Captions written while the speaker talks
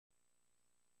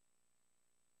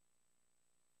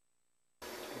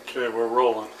Okay, we're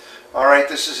rolling. All right,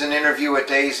 this is an interview at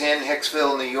Days Inn,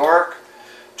 Hicksville, New York,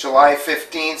 July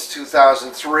 15th,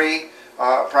 2003,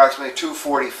 approximately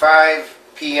 2:45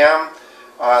 p.m.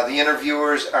 The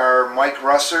interviewers are Mike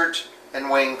Russert and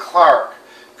Wayne Clark.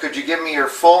 Could you give me your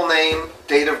full name,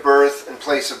 date of birth, and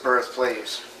place of birth,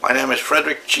 please? My name is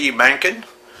Frederick G. Mahnken.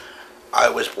 I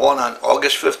was born on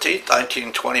August 15th,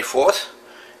 1924,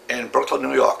 in Brooklyn,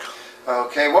 New York.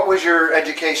 Okay, what was your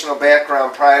educational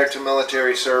background prior to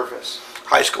military service?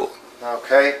 High school.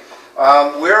 Okay.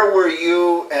 Where were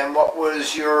you, and what were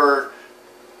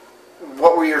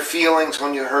your feelings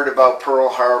when you heard about Pearl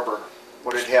Harbor?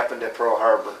 What had happened at Pearl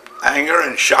Harbor? Anger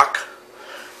and shock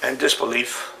and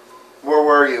disbelief. Where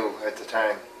were you at the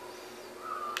time?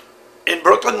 In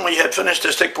Brooklyn, we had finished the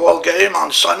stickball game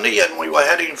on Sunday, and we were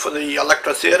heading for the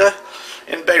Electra Theater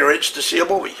in Bay Ridge to see a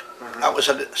movie. That was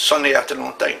a Sunday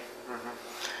afternoon thing.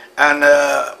 And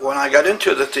when I got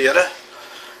into the theater,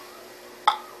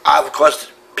 of course,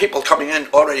 people coming in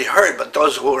already heard, but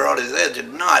those who were already there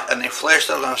did not, and they flashed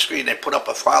it on the screen. They put up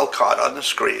a file card on the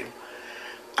screen,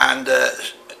 and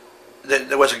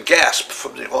there was a gasp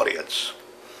from the audience.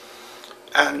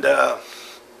 And the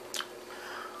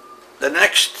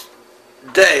next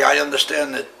day, I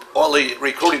understand that all the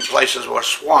recruiting places were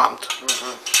swamped.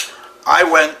 I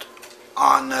went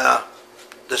on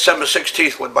December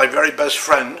 16th with my very best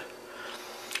friend,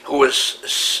 who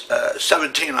was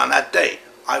 17 on that day.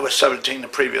 I was 17 the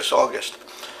previous August.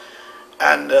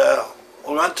 And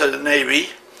we went to the Navy,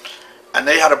 and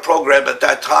they had a program at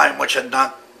that time which had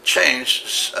not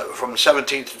changed from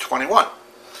 17 to 21.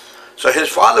 So his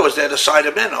father was there to sign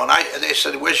him in, and they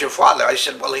said, "Where's your father?" I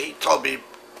said, "Well, he told me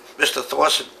Mr.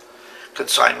 Thorson could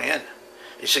sign me in."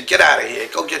 He said, "Get out of here,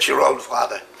 go get your own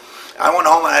father." I went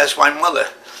home and I asked my mother,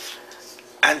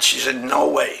 and she said, "No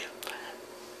way."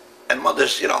 And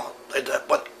mothers, you know,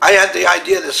 but I had the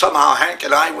idea that somehow Hank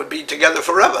and I would be together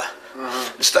forever.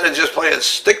 Instead of just playing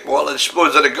stickball and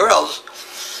schmoozing the girls,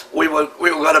 we were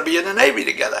going to be in the Navy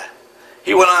together.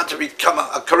 He went on to become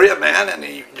a career man, and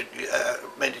he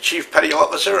made the chief petty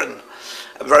officer, and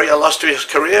a very illustrious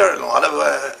career and a lot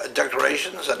of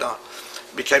decorations, and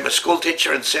became a school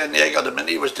teacher in San Diego the minute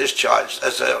he was discharged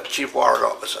as a chief warrant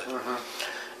officer.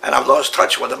 And I've lost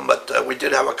touch with him, but we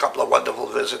did have a couple of wonderful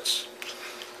visits.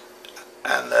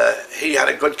 And he had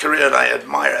a good career, and I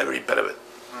admire every bit of it.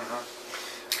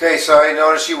 Okay, so I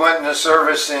noticed you went into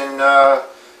service in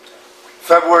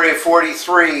February of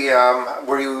 '43.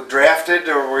 Were you drafted,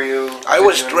 or were you? I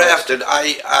was drafted.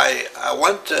 I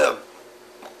went to,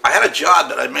 I had a job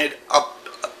that I made up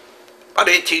about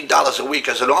 $18 a week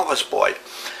as an office boy,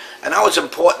 and that was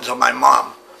important to my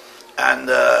mom. And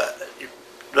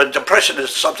the Depression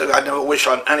is something I never wish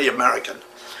on any American,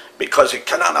 because it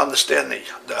cannot understand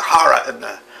the horror and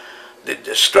the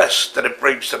distress that it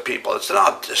brings to people. It's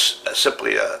not just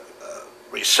simply a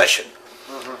recession.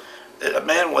 A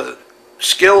man with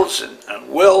skills and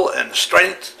will and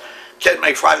strength can't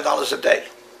make $5 a day,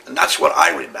 and that's what I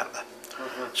remember.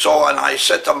 So, and I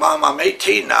said to Mom, "I'm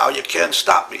 18 now, you can't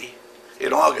stop me."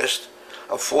 In August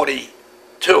of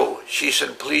 '42, she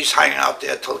said, "Please hang out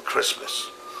there till Christmas."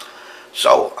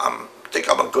 So I think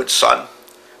I'm a good son,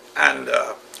 and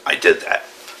I did that.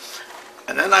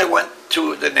 And then I went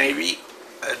to the Navy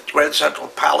at Grand Central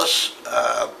Palace,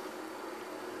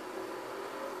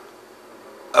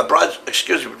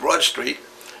 Broad Street,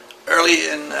 early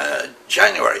in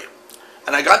January.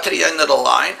 And I got to the end of the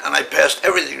line, and I passed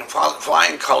everything,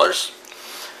 flying colors,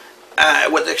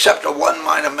 with the exception of one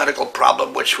minor medical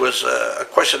problem, which was a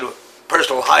question of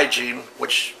personal hygiene,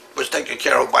 which was taken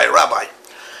care of by a rabbi.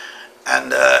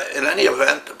 And in any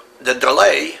event, the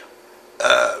delay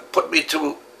put me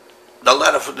to the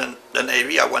letter from the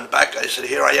Navy. I went back, I said,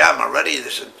 "Here I am already." They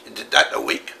said, "You did that in a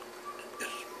week?"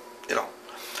 You know.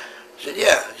 He said,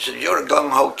 "Yeah." He said, "You're a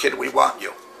gung-ho kid, we want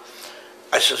you."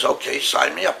 I says, "Okay,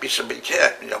 sign me up." He said, "But you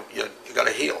can't, you got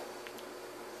to heal."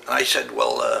 And I said,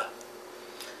 "Well,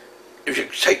 if you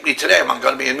take me today, am I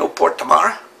going to be in Newport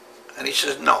tomorrow?" And he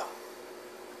says, "No.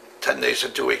 10 days or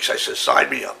 2 weeks." I said, "Sign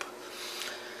me up."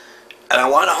 And I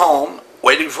went home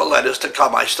waiting for letters to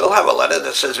come. I still have a letter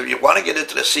that says, "If you want to get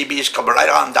into the Seabees, come right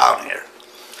on down here.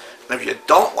 And if you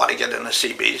don't want to get in the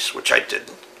Seabees," which I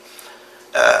didn't,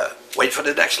 wait for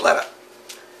the next letter.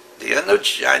 The end of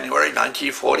January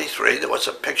 1943, there was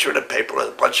a picture in the paper with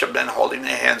a bunch of men holding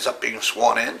their hands up being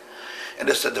sworn in. And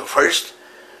it said, "The first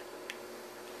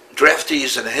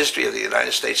draftees in the history of the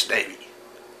United States Navy."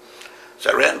 So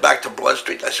I ran back to Broad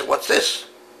Street. I said, "What's this?"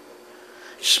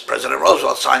 He said, "President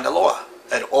Roosevelt signed the law,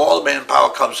 and all manpower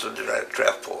comes to the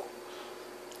draft pool."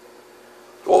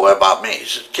 "Well, what about me?" He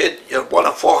said, "Kid, you're one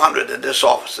of 400 in this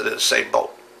office that are in the same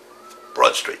boat."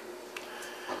 Broad Street.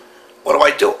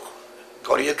 What do?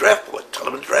 Go to your draft board, tell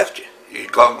them to draft you. You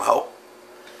gung-ho.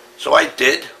 So I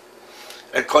did.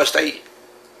 And of course,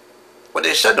 when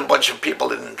they send a bunch of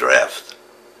people in the draft,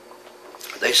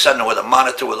 they send them with a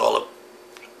monitor with all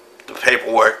the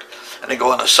paperwork, and they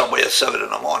go on the subway at 7 in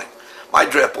the morning. My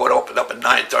draft board opened up at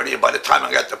 9:30, and by the time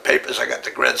I got the papers, I got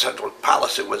to Grand Central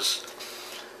Palace, it was,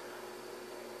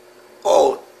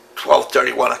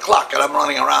 12:30, 1 o'clock, and I'm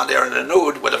running around there in the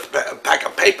nude with a pack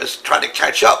of papers trying to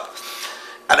catch up.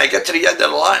 And I get to the end of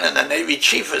the line, and the Navy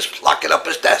chief is locking up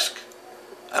his desk.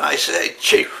 And I say, "Hey,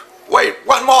 Chief, wait,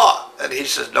 one more." And he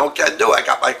says, "No can do, I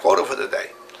got my quota for the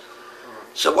day."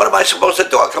 So what am I supposed to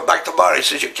do? I'll come back tomorrow. He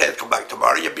says, "You can't come back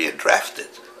tomorrow, you're being drafted."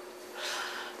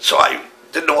 So I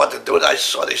didn't know what to do. I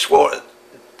saw they swore.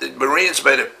 The Marines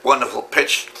made a wonderful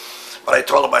pitch, but I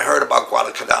told them I heard about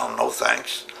Guadalcanal, no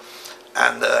thanks.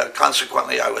 And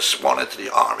consequently, I was sworn into the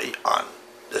Army on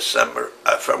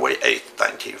February 8th,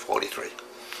 1943.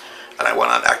 And I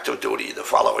went on active duty the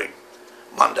following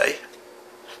Monday.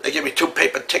 They gave me 2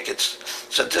 paper tickets.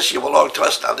 Said, "This you belong to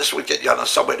us now. This will get you on a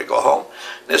subway to go home.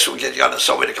 This will get you on a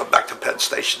subway to come back to Penn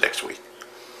Station next week."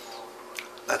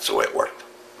 That's the way it worked.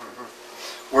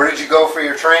 Where did you go for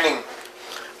your training?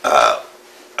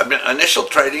 Initial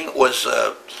training was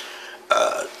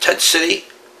Tent City,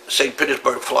 St.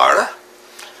 Petersburg, Florida,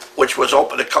 which was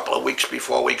open a couple of weeks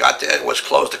before we got there. It was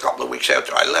closed a couple of weeks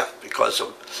after I left because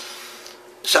of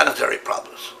sanitary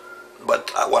problems.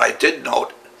 But what I did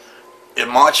note, in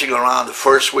marching around the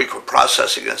first week of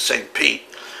processing in St. Pete,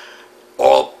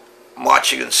 all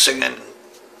marching and singing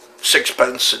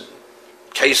sixpence and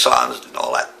caissons and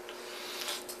all that,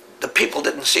 the people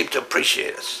didn't seem to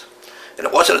appreciate us. And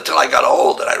it wasn't until I got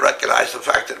old that I recognized the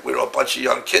fact that we were a bunch of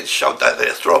young kids shoved down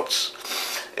their throats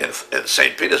in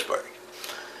St. Petersburg.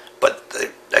 But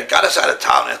they got us out of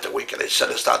town after a week, and they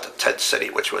sent us down to Tent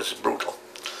City, which was brutal.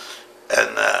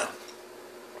 And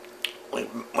we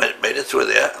made it through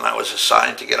there, and I was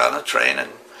assigned to get on a train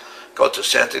and go to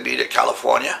Santa Anita,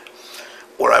 California,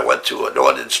 where I went to an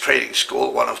ordnance training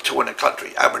school, one of 2 in the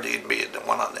country, Aberdeen being the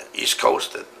one on the East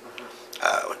Coast, and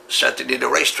Santa Anita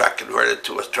racetrack converted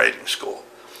to a training school.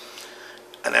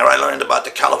 And there I learned about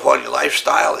the California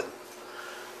lifestyle and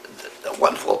the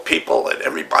wonderful people, and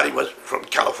everybody was from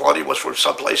California was from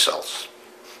someplace else.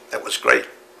 That was great.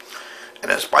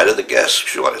 And in spite of the gas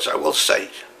shortage, I will say,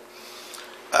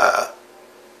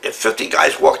 if 50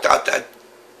 guys walked out that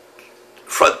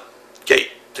front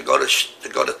gate to go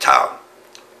to town,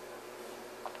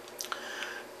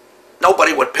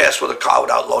 nobody would pass with a car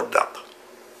without loading up.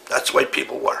 That's the way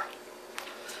people were.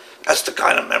 That's the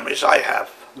kind of memories I have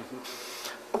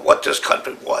of what this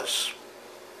country was.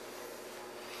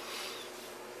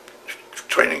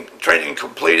 Training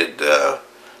completed,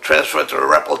 transferred to the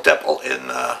Rebel Depot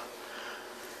in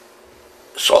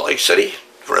Salt Lake City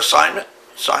for assignment,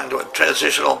 assigned to a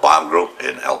transitional bomb group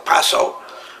in El Paso,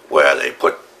 where they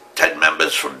put 10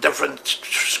 members from different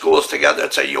schools together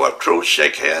and say, "You are crew,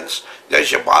 shake hands, there's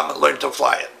your bomb, and learn to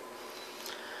fly it."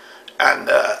 And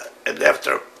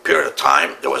after a period of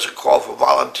time, there was a call for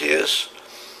volunteers.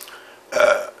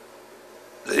 The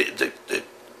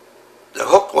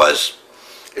hook was,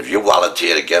 if you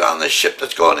volunteer to get on this ship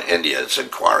that's going to India, it's in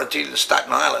quarantine in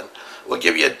Staten Island, we'll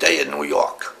give you a day in New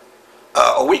York,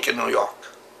 a week in New York.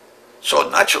 So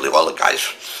naturally, all the guys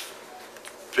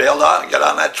bailed on and got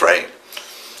on that train.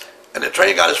 And the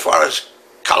train got as far as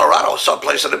Colorado,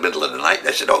 someplace in the middle of the night, and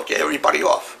they said, "Okay, everybody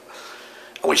off."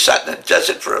 And we sat in the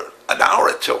desert for an hour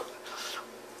or 2,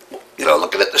 you know,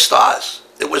 looking at the stars.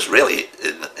 It was really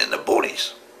in the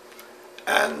boonies.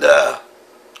 And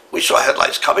we saw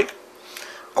headlights coming,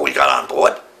 and we got on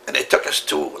board, and they took us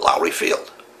to Lowry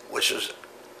Field, which is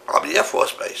on the Air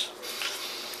Force Base.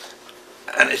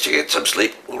 And as you get some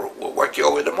sleep, we'll work you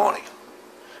over in the morning.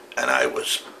 And I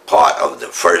was part of the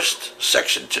first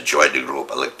section to join the group.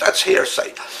 Look, that's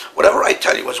hearsay. Whatever I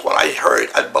tell you is what I heard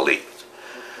and believed.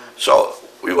 So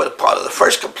we were part of the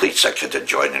first complete section to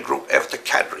join the group after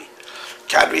Cadre.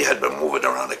 Cadre had been moving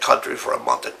around the country for a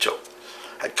month or 2.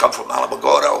 Had come from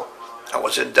Alamogordo and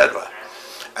was in Denver.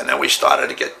 And then we started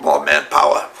to get more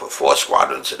manpower for 4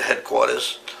 squadrons at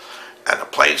headquarters. And the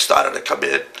planes started to come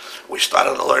in. We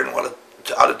started to learn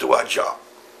how to do our job.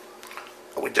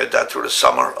 And we did that through the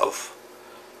summer of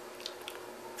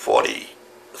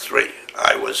 43.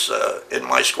 I was in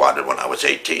my squadron when I was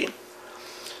 18.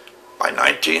 My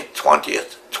 19th,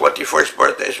 20th, 21st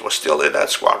birthdays were still in that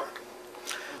squadron.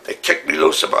 They kicked me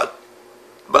loose about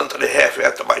a month and a half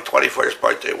after my 21st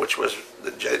birthday, which was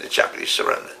the day the Japanese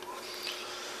surrendered.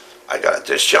 I got a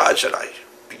discharge and I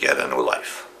began a new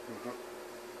life.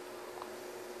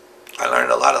 I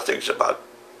learned a lot of things about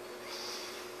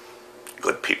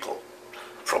good people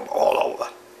from all over.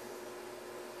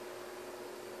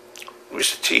 We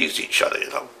used to tease each other, you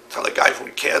know, tell a guy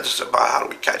from Kansas about how do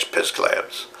we catch piss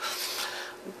clams.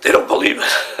 They don't believe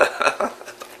it.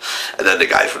 And then the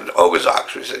guy from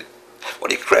Ozarks, we said,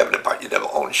 what are you crabbing about? You never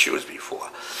owned shoes before.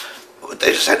 But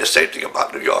they said the same thing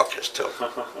about New Yorkers, too.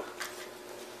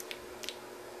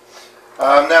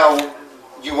 Now,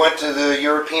 you went to the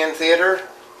European theater?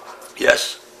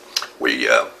 Yes.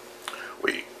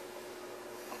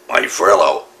 My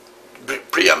furlough,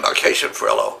 pre-embarkation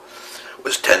furlough,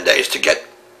 was 10 days to get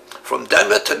from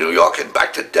Denver to New York and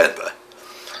back to Denver.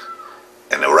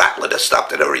 And the rattler that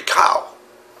stopped at every cow.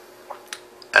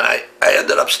 And I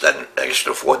ended up staying an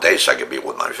extra 4 days so I could be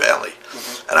with my family.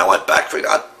 And I went back,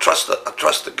 figured I trust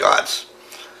the gods.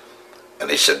 And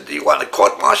they said, do you want a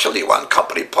court-martial or do you want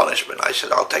company punishment? I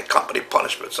said, I'll take company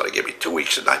punishment. So they gave me 2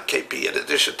 weeks in 9KP in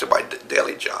addition to my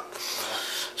daily job.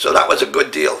 So that was a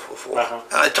good deal for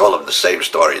And I told them the same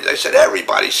story. They said,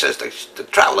 everybody says the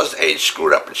traveler's age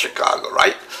screwed up in Chicago,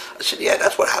 right? I said, yeah,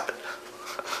 that's what happened.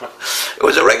 It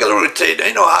was a regular routine.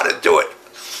 They know how to do it.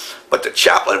 But the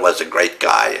chaplain was a great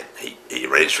guy, and he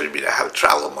arranged for me to have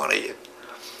travel money.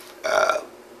 And,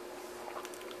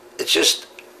 it's just,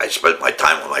 I spent my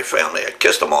time with my family. I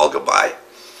kissed them all goodbye,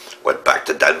 went back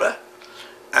to Denver,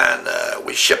 and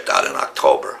we shipped out in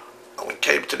October. And we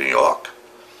came to New York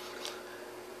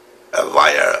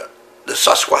via the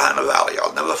Susquehanna Valley.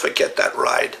 I'll never forget that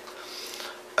ride.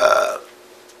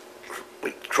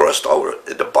 We crossed over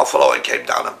into Buffalo and came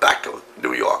down the back of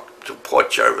New York to Port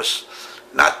Jervis,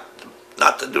 not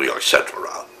the New York Central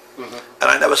route. And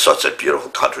I never saw such a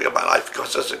beautiful country in my life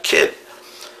because as a kid,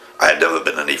 I had never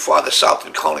been any farther south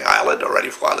than Coney Island or any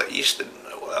farther east than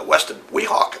western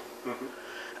Weehawken.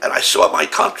 And I saw my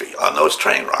country on those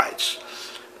train rides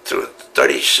through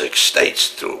 36 states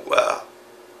through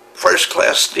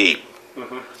first-class steam,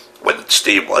 when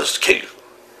steam was king.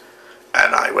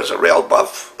 And I was a rail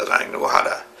buff, and I knew how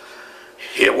to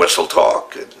hear whistle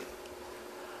talk, and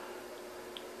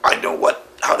I knew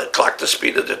how to clock the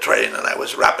speed of the train, and I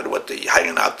was rapid with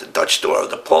hanging out the Dutch door of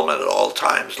the Pullman at all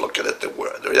times, looking at the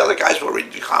other guys were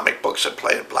reading comic books and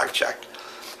playing blackjack,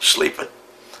 sleeping.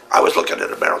 I was looking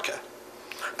at America,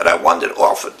 and I wondered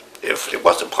often if it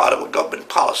wasn't part of a government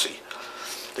policy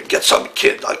to get some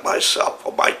kid like myself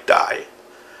who might die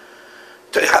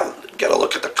to get a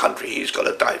look at the country he's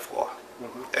going to die for.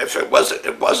 If it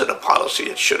wasn't a policy,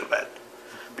 it should have been,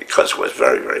 because it was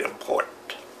very, very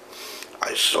important.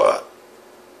 I saw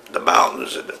the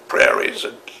mountains and the prairies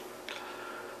and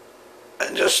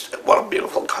just what a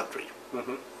beautiful country.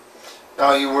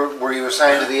 Now, were you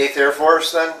assigned to the 8th Air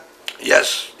Force then?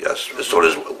 Yes. As soon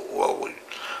as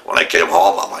when I came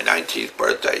home on my 19th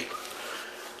birthday,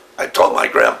 I told my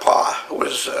grandpa, who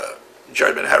was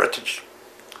German heritage,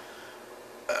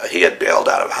 he had bailed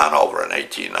out of Hanover in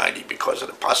 1890 because of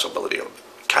the possibility of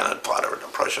cannon fodder in the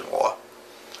Prussian War,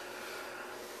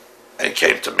 and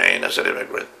came to Maine as an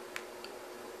immigrant.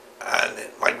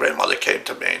 And my grandmother came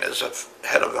to Maine as a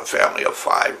head of a family of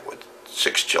 5 with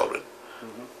 6 children.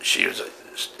 She was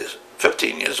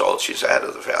 15 years old. She's the head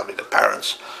of the family. The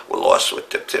parents were lost with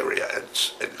diphtheria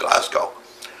in Glasgow.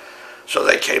 So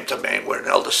they came to Maine where an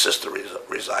elder sister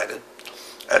resided.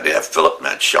 And there Philip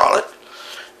met Charlotte.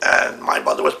 And my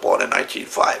mother was born in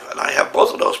 1905. And I have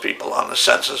both of those people on the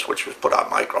census, which was put on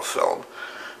microfilm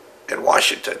in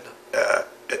Washington at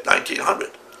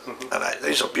 1900. And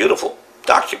these are beautiful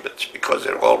documents because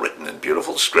they're all written in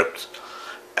beautiful script.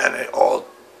 And they all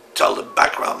tell the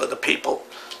background of the people,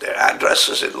 their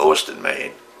addresses in Lewiston,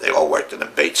 Maine. They all worked in the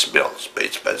Bates Mills.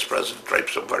 Bates Benz President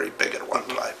drapes were very big at one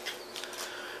time.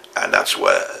 And that's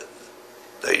where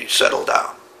they settled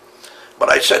down. But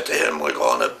I said to him,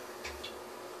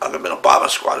 I'm in a bomber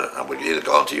squadron, and we're either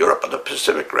going to Europe or the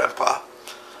Pacific, Grandpa.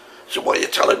 He said, what are you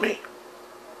telling me?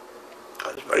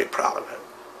 I was very proud of him.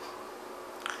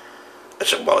 I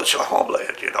said, well, it's your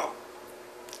homeland, you know.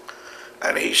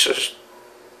 And he says,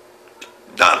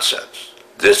 nonsense.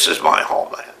 This is my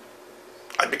homeland.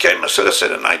 I became a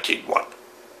citizen in 1901.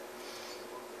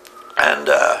 And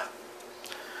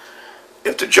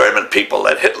if the German people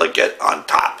let Hitler get on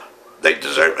top, they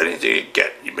deserve anything he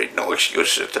get. You made no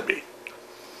excuses to me.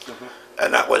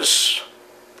 And that was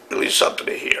really something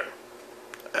to hear.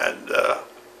 And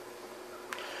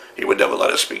he would never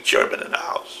let us speak German in the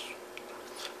house.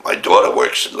 My daughter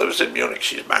works and lives in Munich.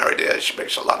 She's married there. She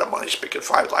makes a lot of money speaking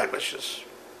 5 languages,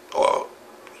 or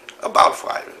about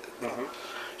 5.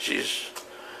 She's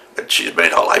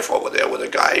made her life over there with a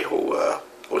guy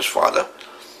whose father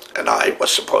and I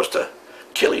was supposed to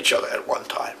kill each other at one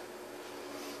time.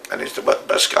 And he's the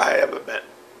best guy I ever met.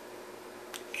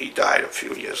 He died a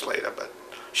few years later, but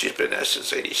she's been there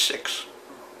since '86.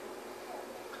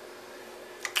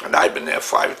 And I've been there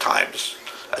 5 times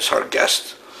as her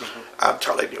guest. I'm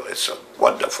telling you, it's a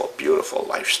wonderful, beautiful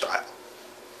lifestyle.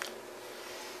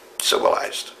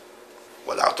 Civilized,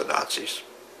 without the Nazis.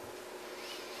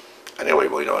 Anyway,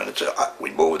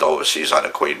 we moved overseas on the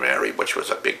Queen Mary, which was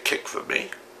a big kick for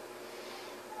me.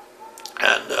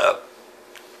 And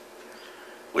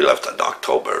we left on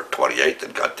October 28th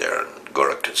and got there in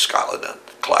Gurrock in Scotland and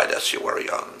Clyde Estuary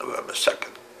on November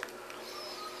 2nd.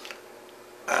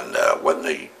 And when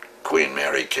the Queen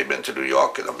Mary came into New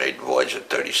York in a maiden voyage in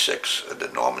 '36 and the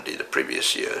Normandy the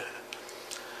previous year,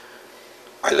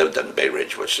 I lived in Bay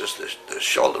Ridge, which is the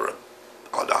shoulder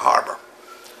on the harbor.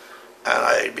 And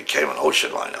I became an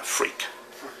ocean liner freak.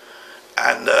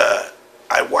 And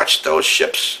I watched those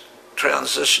ships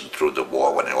transition through the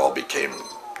war when they all became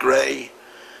gray.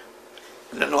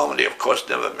 And the Normandy, of course,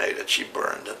 never made it. She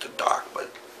burned at the dock.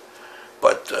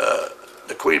 But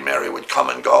the Queen Mary would come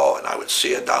and go, and I would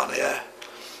see her down there.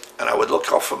 And I would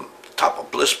look up from the top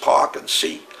of Bliss Park and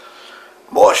see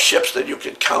more ships than you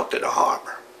could count in the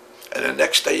harbor. And the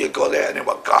next day you go there and they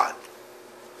were gone.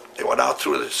 They went out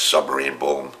through the submarine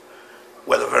boom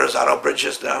where the Verrazano Bridge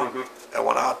is now, and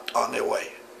went out on their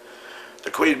way.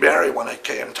 The Queen Mary, when it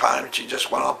came time, she just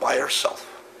went out by herself.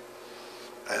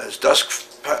 And as dusk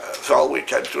fell, we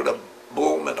came through the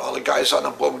boom, and all the guys on the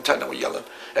boom tender were yelling,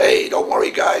 "Hey, don't worry,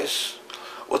 guys.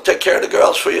 We'll take care of the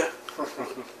girls for you.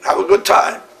 Have a good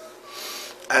time."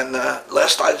 And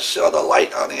last I saw the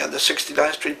light on the end of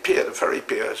 69th Street Pier, the ferry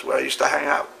pier, is where I used to hang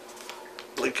out.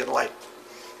 Blinking light.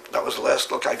 That was the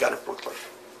last look I got at Brooklyn.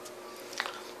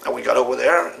 And we got over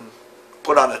there and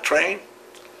put on a train,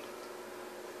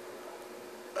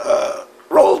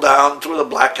 rolled down through the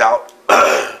blackout,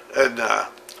 and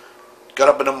got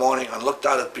up in the morning and looked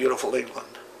out at beautiful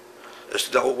England.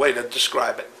 There's no way to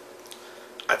describe it.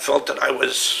 I felt that I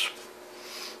was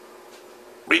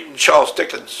reading Charles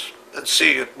Dickens and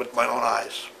seeing it with my own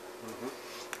eyes.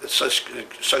 It's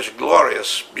such a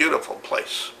glorious, beautiful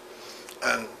place,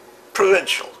 and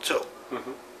provincial too.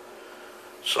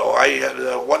 So I had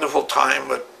a wonderful time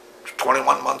with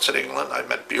 21 months in England. I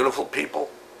met beautiful people.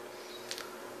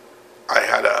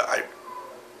 I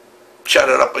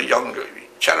chatted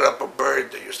up a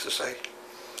bird, they used to say,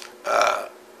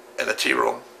 in a tea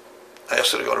room. I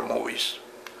asked her to go to movies.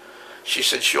 She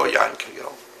said, "Sure, Yank,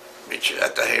 meet you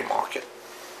at the Haymarket."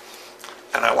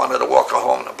 And I wanted to walk her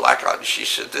home in a blackout, and she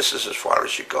said, "This is as far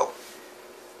as you go."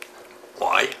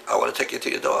 "Why? I want to take you to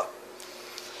your door."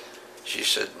 She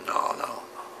said, No.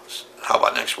 How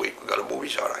about next week? We go to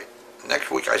movies, all right.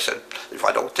 Next week I said, "If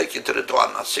I don't take you to the door,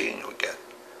 I'm not seeing you again."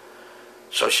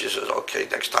 So she says, "Okay,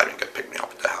 next time you can pick me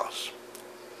up at the house."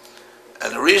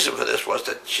 And the reason for this was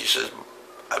that she says,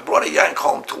 "I brought a Yank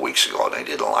home 2 weeks ago and they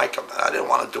didn't like him, and I didn't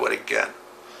want to do it again."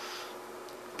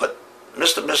 But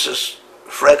Mr. and Mrs.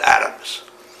 Fred Adams.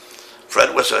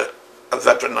 Fred was a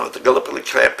veteran of the Gallipoli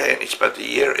campaign. He spent a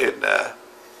year in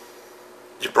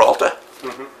Gibraltar.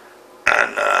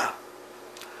 And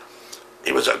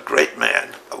he was a great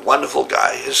man, a wonderful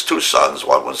guy. His 2 sons,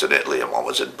 one was in Italy and one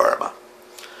was in Burma.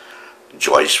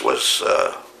 Joyce was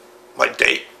my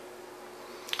date.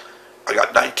 I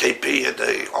got 9 KP in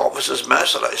the officer's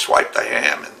mess, and I swiped a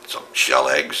ham and some shell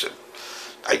eggs, and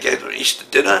I gave them Easter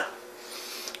dinner,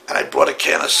 and I brought a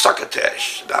can of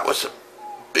succotash. That was a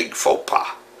big faux pas.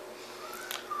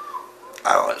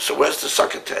 I went, "So where's the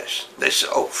succotash?" They said,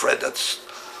 "Oh, Fred,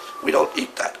 we don't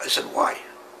eat that." I said, "Why?"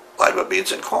 "Lima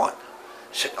beans and corn."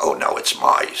 He said, "Oh, no, it's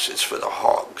mice. It's for the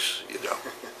hogs,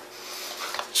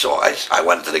 So I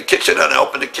went to the kitchen and I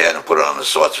opened the can and put it on the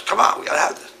sauce. "Come on, we got to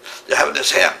have this. They're having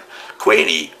this ham."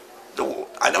 Queenie,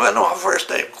 I never know her first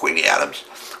name, Queenie Adams,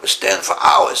 was standing for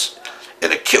hours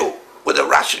in a queue with a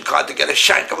ration card to get a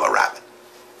shank of a rabbit.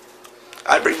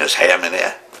 I bring this ham in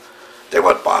there. They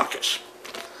went bonkers.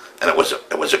 And it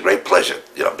was a great pleasure,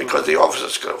 because the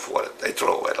officers could afford it. They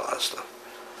throw away a lot of stuff.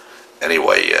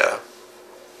 Anyway,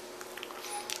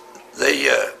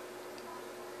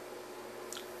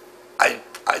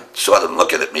 I saw them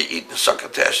looking at me eating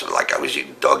succotash like I was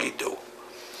eating doggy do.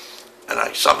 And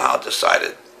I somehow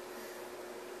decided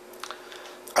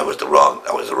that was the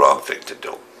wrong thing to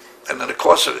do. And in the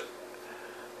course of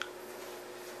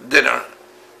dinner,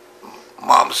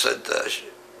 Mom said,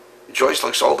 "Joyce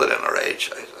looks older than her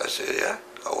age." I said, "Yeah?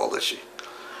 How old is she?"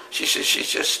 She said, "She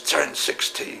just turned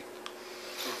 16.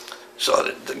 So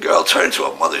the girl turned to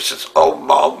her mother and says, "Oh,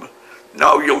 Mom,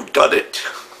 now you've done it."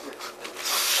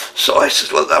 So I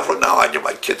said, "Well, now from now on, you're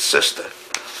my kid's sister.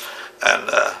 And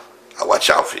I'll watch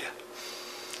out for you."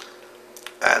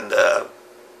 And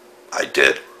I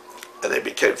did, and they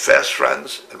became fast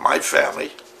friends. And my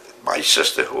family, my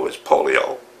sister, who was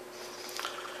polio,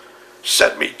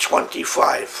 sent me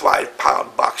 25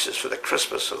 5-pound boxes for the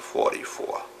Christmas of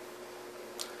 '44.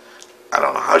 I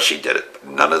don't know how she did it, but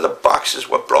none of the boxes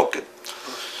were broken.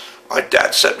 My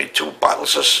dad sent me 2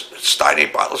 bottles of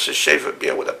Steiny bottles of Schaefer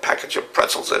beer with a package of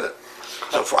pretzels in it.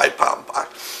 It's a 5-pound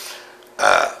box.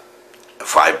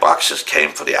 5 boxes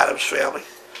came for the Adams family.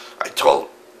 I told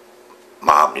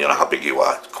Mom, you know how big you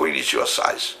are, Queenie's your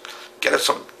size. Get her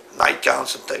some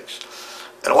nightgowns and things.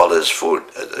 And all this food,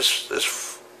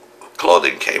 this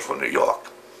clothing came from New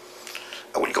York.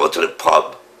 And we'd go to the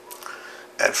pub,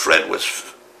 and Fred would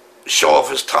show off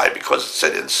his tie because it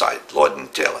said inside, Lord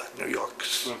and Taylor, New York,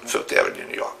 Fifth Avenue,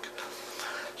 New York.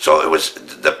 So it was,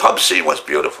 the pub scene was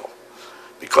beautiful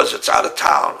because it's out of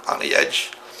town on the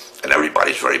edge, and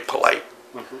everybody's very polite.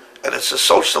 And it's a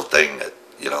social thing that,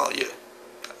 you know,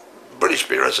 British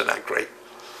beer isn't that great,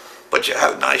 but you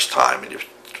have a nice time and you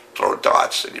throw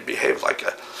darts and you behave like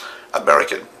a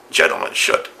American gentleman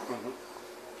should.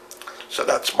 So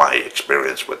that's my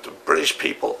experience with the British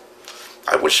people.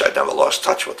 I wish I'd never lost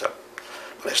touch with them,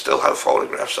 but I still have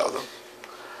photographs of them.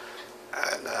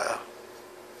 And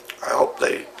I hope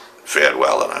they fared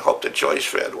well, and I hope the Joyce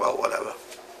fared well, whatever.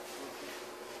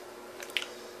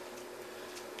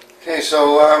 Okay,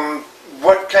 so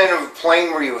what kind of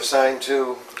plane were you assigned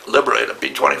to? Liberator,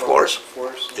 B-24s.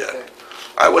 Yeah. Okay.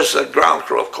 I was a ground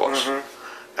crew, of course.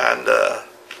 And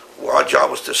our job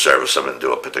was to service them and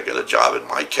do a particular job. In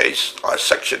my case, our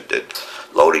section did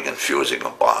loading and fusing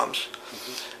of bombs.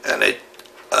 And they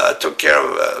took care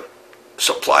of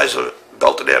supplies of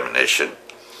belted ammunition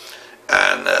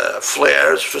and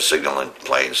flares for signaling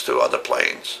planes to other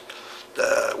planes.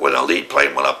 When a lead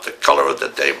plane went up, the color of the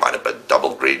day might have been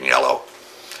double green yellow.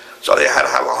 So they had to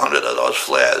have 100 of those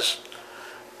flares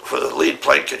for the lead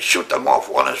plane could shoot them off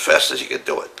one as fast as he could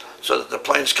do it, so that the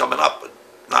planes coming up would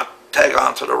not tag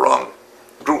on to the wrong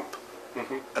group.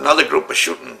 Another group was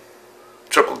shooting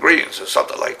triple greens or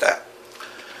something like that.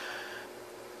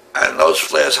 And those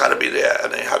flares had to be there,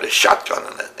 and they had a shotgun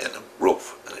in the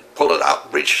roof. And they pulled it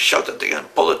out, reach, shove the thing in,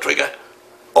 pull the trigger,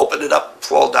 open it up,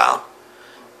 fall down.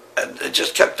 And they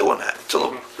just kept doing that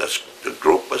until the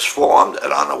group was formed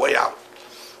and on the way out.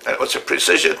 And it was a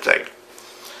precision thing.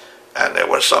 And there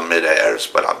were some mid-airs,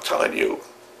 but I'm telling you,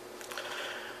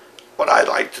 what I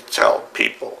like to tell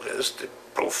people is the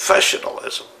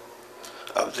professionalism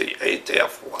of the 8th Air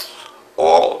Force.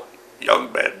 All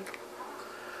young men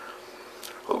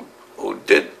who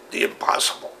did the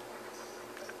impossible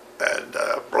and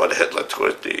brought Hitler to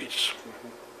his knees.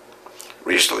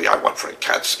 Recently I went for a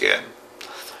CAT scan,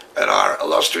 and our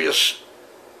illustrious,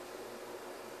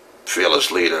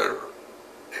 fearless leader,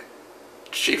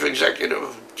 chief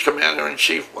executive,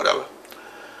 commander-in-chief, whatever,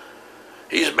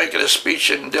 he's making a speech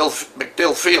in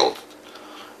MacDill Field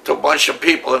to a bunch of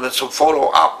people, and it's a photo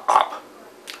op.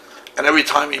 And every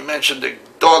time he mentioned the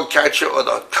dog catcher or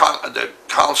the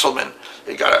councilman,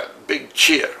 he got a big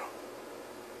cheer.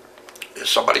 There's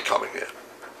somebody coming here.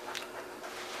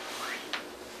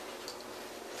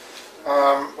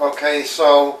 Okay,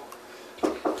 so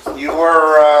you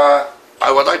were...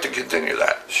 I would like to continue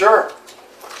that. Sure.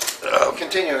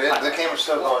 Continue. The camera's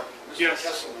still going.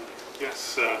 Yes.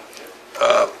 Yes. Right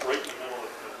in the middle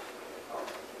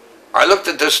of I looked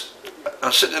at this,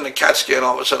 I'm sitting in the CAT scan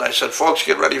all of a sudden, I said, folks,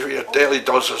 get ready for your daily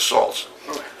dose of salts.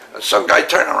 And some guy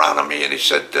turned around on me and he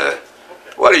said,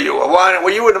 what are you, were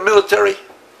you in the military?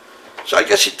 So I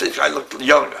guess he thinks I looked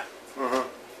younger.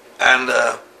 And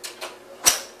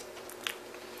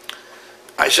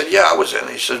I said, yeah, I was in.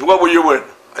 He said, what were you in?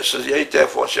 I said, the 8th Air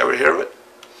Force. You ever hear of it?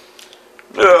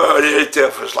 No, the 8th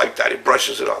Air Force like that. He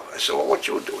brushes it off. I said, well, what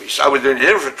you do? He said, I was in the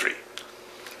infantry.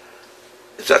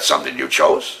 Is that something you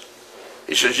chose?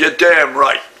 He says, you're damn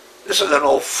right. This is an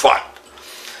old fart.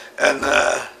 And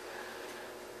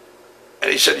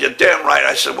he said, you're damn right.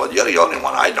 I said, well, you're the only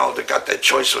one I know that got that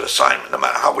choice of assignment, no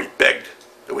matter how we begged.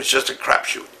 It was just a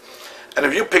crapshoot. And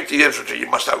if you picked the infantry, you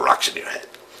must have rocks in your head.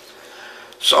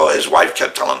 So his wife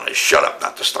kept telling him to shut up,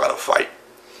 not to start a fight.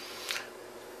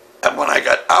 And when I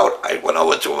got out, I went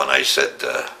over to him and I said,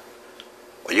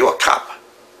 "Are you a cop?"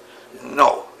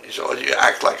 "No." He said, "Well, you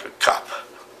act like a cop."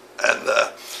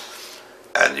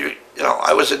 And you know,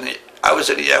 I was in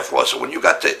the Air Force. So when you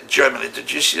got to Germany,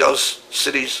 did you see those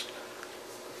cities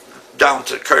down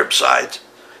to curbside?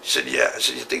 He said, "Yeah." I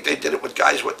said, "You think they did it with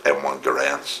guys with M1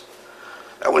 Garands?"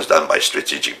 That was done by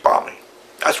strategic bombing.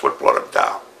 That's what brought him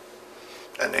down.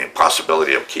 And the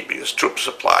impossibility of keeping his troops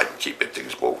supplied and keeping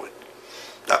things moving.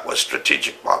 That was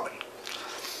strategic bombing.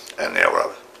 And there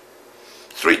were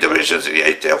 3 divisions of the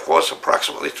 8th Air Force,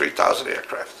 approximately 3,000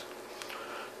 aircraft.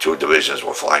 2 divisions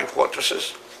were flying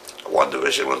fortresses. 1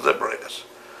 division was Liberators.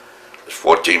 There's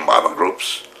 14 bomber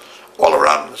groups all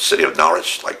around the city of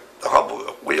Norwich, like the hub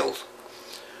of wheels.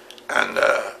 And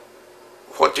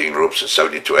 14 groups and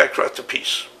 72 aircraft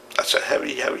apiece. That's a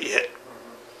heavy, heavy hit.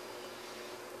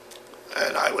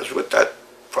 And I was with that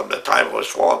from the time it was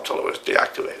formed till it was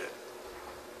deactivated.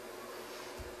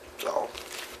 So,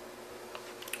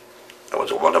 it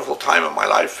was a wonderful time in my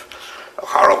life, a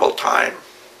horrible time,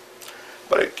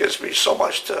 but it gives me so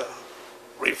much to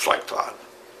reflect on.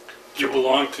 You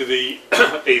belong to the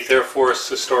 8th Air Force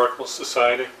Historical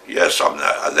Society? Yes, I'm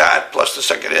that, plus the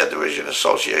 2nd Air Division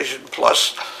Association,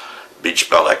 plus Beach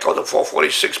Bell Echo, the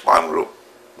 446 Bomb Group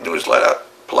newsletter,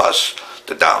 plus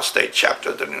the downstate chapter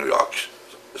of the New York.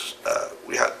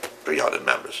 We had 300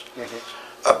 members.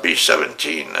 A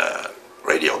B-17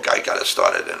 radio guy got it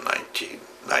started in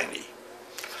 1990.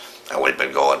 And we've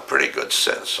been going pretty good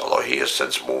since, although he has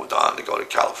since moved on to go to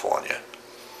California.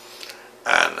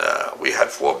 And we had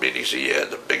 4 meetings a year.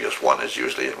 The biggest one is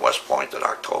usually in West Point in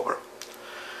October.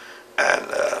 And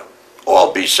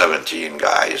all B-17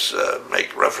 guys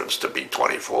make reference to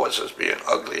B-24s as being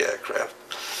ugly aircraft.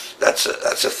 That's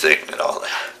a thing, you know.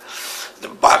 The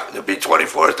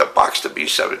B-24 is the box the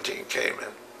B-17 came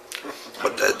in.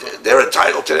 But they're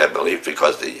entitled to their belief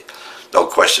because no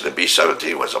question the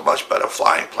B-17 was a much better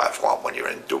flying platform when you're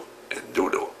in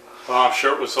doo-doo. Well, I'm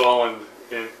sure it was all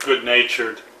in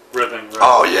good-natured ribbing. Right?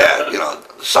 Oh yeah, you know,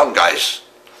 some guys,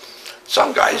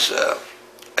 I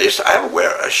have to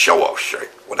wear a show-off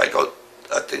shirt when I go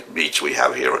at the beach we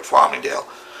have here at Farmingdale.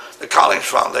 The Collins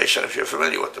Foundation, if you're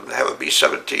familiar with them, they have a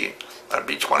B-17 and a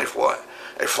B-24.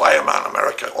 They fly around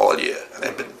America all year, and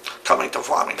they've been coming to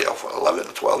Farmingdale for 11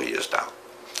 to 12 years now,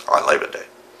 on Labor Day.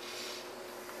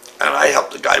 And I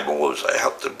helped the guy move, I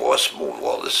helped the boss move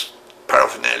all this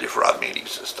paraphernalia for our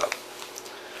meetings and stuff.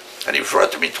 And he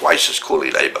referred to me twice as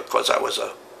coolie labor because I was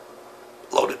a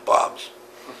loaded bombs.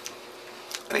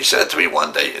 And he said to me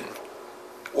one day, and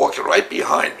walking right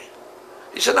behind me,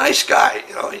 he's a nice guy,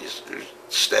 you know, he's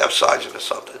staff sergeant or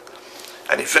something.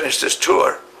 And he finished his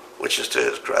tour, which is to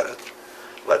his credit.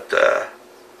 But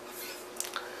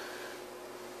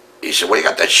he said, "What do you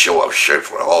got that show-off shirt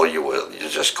for? Oh, you're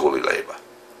just coolie labor."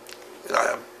 You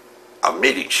know, I'm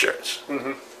meeting shirts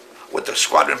with the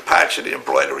squadron patch and the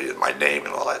embroidery and my name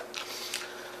and all that.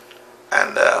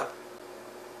 And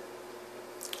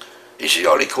he said,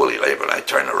 "You're only coolie labor." And I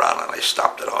turned around and I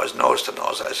stopped it. I was nose to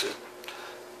nose. I said,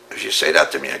 "If you say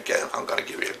that to me again, I'm going to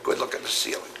give you a good look at the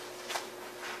ceiling.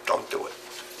 Don't do it."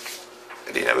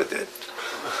 And he never did.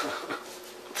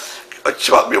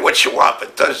 Tell me what you want,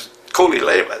 but does coolie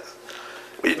labor.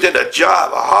 We did a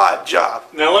job, a hard job.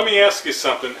 Now let me ask you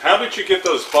something. How did you get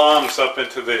those bombs up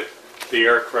into the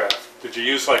aircraft? Did you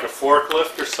use like a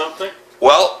forklift or something?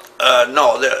 Well,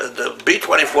 no. The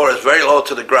B-24 is very low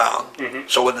to the ground.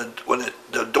 So when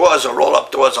the doors are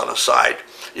roll-up doors on the side,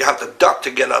 you have to duck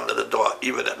to get under the door,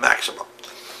 even at maximum.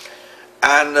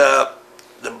 And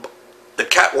the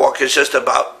catwalk is just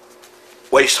about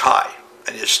waist high,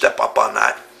 and you step up on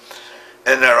that.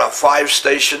 And there are 5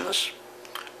 stations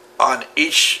on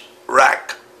each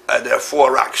rack, and there are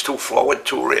 4 racks, 2 forward,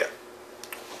 2 rear.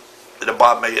 The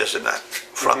bomb bay is in that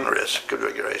front and rear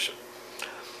configuration.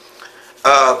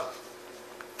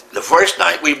 The first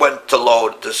night we went to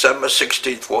load, December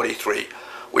 16th, 43,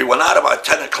 we went out about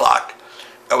 10 o'clock,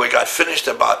 and we got finished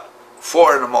about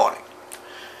 4 in the morning.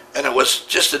 And it was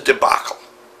just a debacle.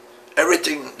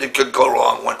 Everything that could go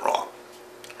wrong went wrong.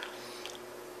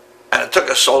 And it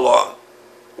took us so long.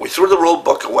 We threw the rule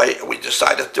book away and we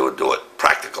decided to do it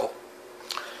practical.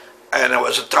 And there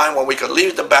was a time when we could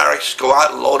leave the barracks, go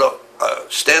out and load a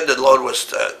standard load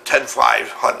was 10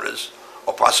 500s,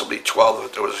 or possibly 12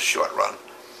 if there was a short run.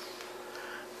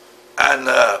 And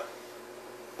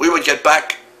we would get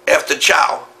back after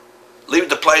chow, leave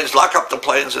the planes, lock up the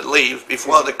planes and leave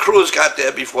before the crews got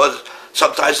there, before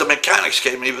sometimes the mechanics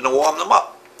came even to warm them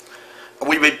up. And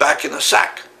we'd be back in the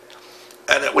sack.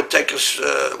 And it would take us,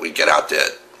 we'd get out there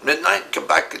at midnight, come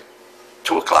back at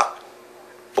 2 o'clock.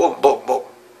 Boom, boom, boom.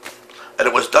 And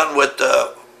it was done with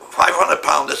 500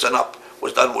 pounders and up,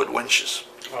 was done with winches.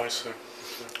 Oh, I see.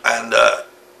 And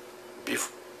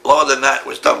lower than that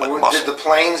was done with muscle. Did the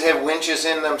planes have winches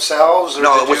in themselves? Or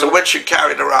no, it was a winch you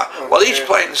carried around. Okay. Well, each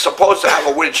plane is supposed to have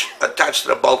a winch attached to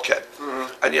the bulkhead.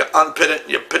 And you unpin it,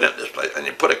 and you pin it this place, and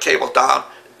you put a cable down,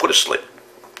 put a slit,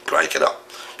 crank it up.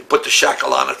 You put the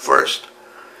shackle on it first,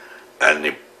 and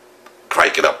you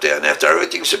crank it up there, and after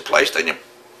everything's in place, then you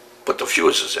put the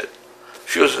fuses in.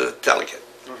 Fuses are delicate.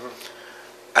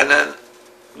 And then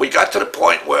we got to the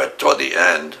point where toward the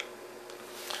end,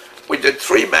 we did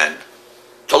 3 men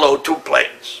to load 2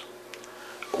 planes.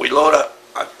 We load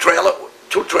a trailer,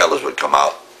 2 trailers would come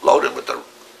out loaded with the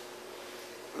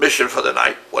mission for the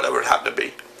night, whatever it happened to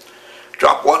be.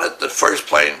 Drop one at the first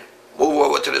plane, move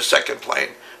over to the second plane,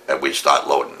 and we'd start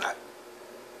loading that.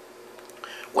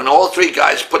 When all 3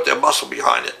 guys put their muscle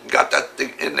behind it and got that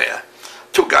thing in there,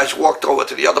 2 guys walked over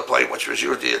to the other plane, which was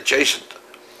usually adjacent,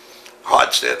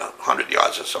 hard stand, 100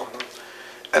 yards or so.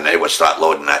 And they would start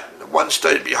loading that. One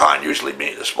stayed behind, usually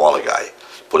me, the smaller guy,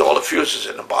 put all the fuses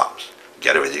in the bombs,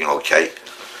 get everything okay,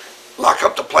 lock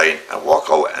up the plane, and walk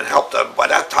over and help them. By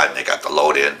that time, they got the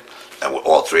load in, and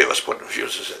all 3 of us putting the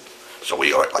fuses in. So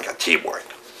we worked like a teamwork.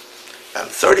 And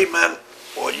 30 men,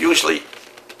 or usually,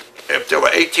 if there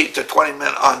were 18 to 20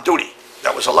 men on duty,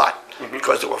 that was a lot,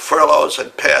 because there were furloughs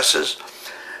and passes,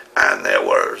 and there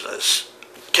was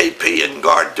KP and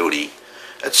guard duty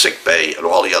at sick bay, and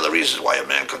all the other reasons why a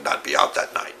man could not be out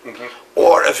that night.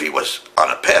 Or if he was on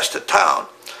a pass to town,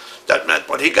 that meant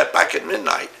when he got back at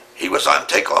midnight, he was on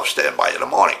takeoff standby in the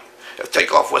morning. If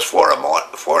takeoff was 4 in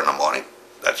the morning,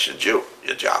 that's your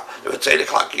job. If it's 8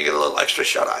 o'clock, you get a little extra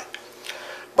shut-eye.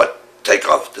 But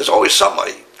takeoff, there's always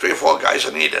somebody, 3 or 4 guys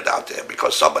are needed out there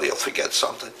because somebody will forget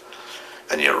something.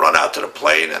 And you run out to the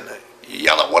plane and you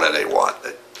yell at what do they want.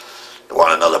 They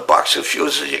want another box of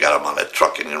fuses, you got them on the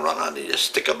truck and you run on, you just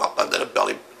stick them up under the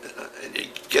belly and you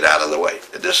get out of the way.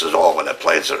 And this is all when the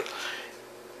planes are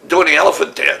doing the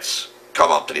elephant dance,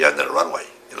 come up to the end of the runway.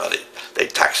 You know, they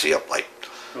taxi up like,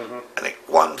 I think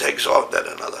one takes off, then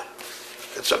another.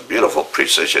 It's a beautiful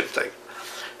precision thing.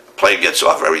 A plane gets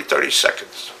off every 30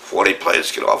 seconds. 40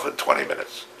 planes get off in 20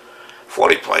 minutes.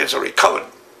 40 planes are recovered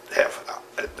half an hour,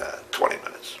 in 20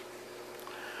 minutes.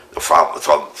 The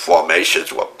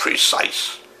formations were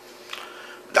precise,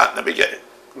 not in the beginning.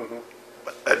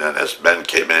 And then as men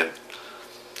came in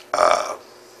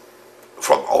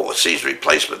from overseas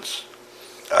replacements,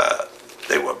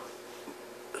 they were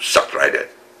sucked right in.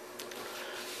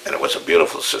 And it was a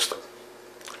beautiful system.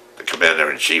 The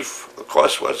commander-in-chief, of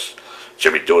course, was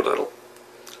Jimmy Doolittle.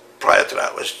 Prior to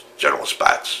that was General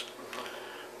Spatz.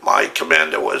 My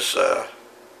commander was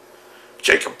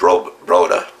Jacob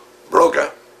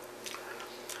Broga.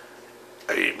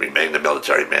 He remained a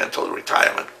military man until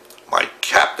retirement. My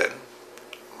captain,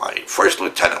 my first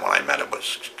lieutenant when I met him,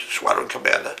 was squadron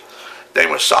commander. Name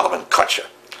was Solomon Kutcher,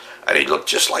 and he looked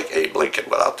just like Abe Lincoln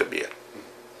without the beard.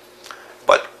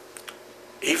 But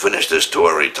he finished his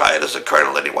tour, retired as a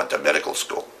colonel, and he went to medical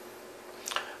school.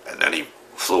 And then he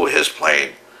flew his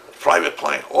plane, private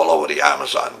plane, all over the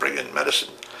Amazon, bringing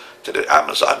medicine to the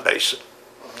Amazon basin.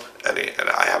 And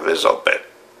I have his obit.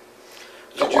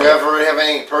 Did you ever have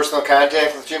any personal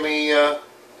contact with Jimmy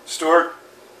Stewart?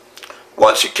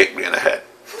 Once he kicked me in the head.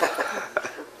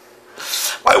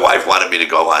 My wife wanted me to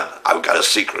go on. I've got a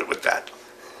secret with that.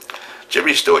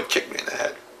 Jimmy Stewart kicked me in the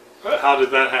head. How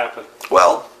did that happen?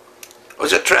 Well, it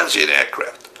was a transient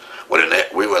aircraft.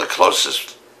 We were the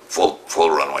closest full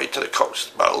runway to the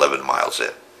coast, about 11 miles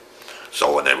in.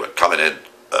 So when they were coming in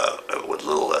with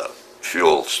little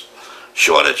fuel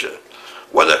shortage,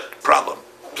 weather problem,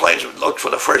 planes would look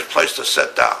for the first place to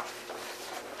set down.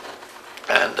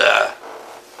 And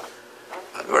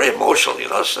I'm very emotional, you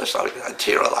know, so I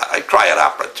tear a lot. I cry at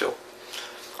opera too.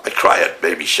 I cry at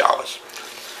baby showers.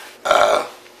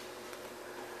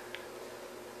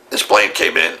 This plane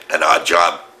came in, and our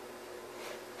job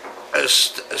as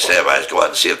standby is go out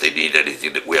and see if they need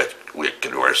anything that we're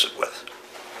conversant with.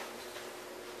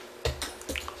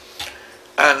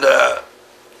 And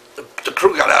the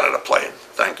crew got out of the plane.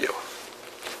 Thank you.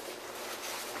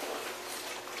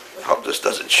 I hope this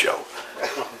doesn't show.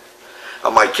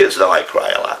 And my kids know I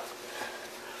cry a lot.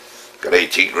 Got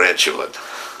 18 grandchildren.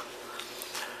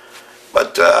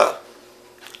 But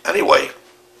anyway,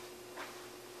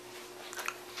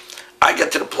 I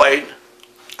get to the plane,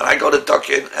 and I go to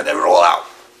duck in, and they're all out.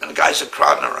 And the guys are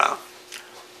crowding around.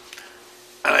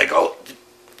 And I go,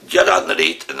 get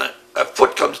underneath, and a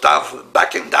foot comes down,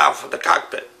 backing down from the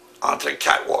cockpit onto the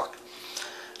catwalk.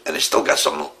 And they still got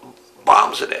some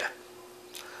bombs in there.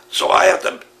 So I have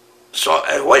to,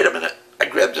 wait a minute. I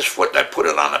grabbed this foot and I put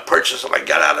it on the purchase and I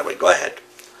got out of it. Go ahead.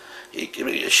 He gave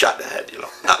me a shot in the head, you know,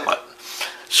 not much.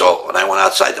 So when I went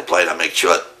outside the plane, I make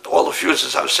sure all the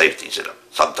fuses have safeties in them.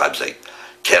 Sometimes they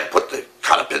can't put the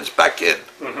cotter pins back in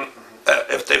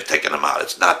if they've taken them out.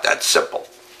 It's not that simple.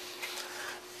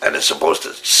 And they're supposed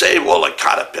to save all the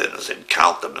cotter pins and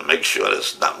count them and make sure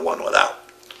there's not one without.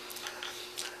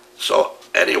 So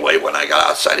anyway, when I got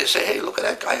outside, they say, hey, look at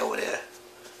that guy over there.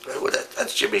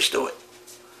 That's Jimmy Stewart.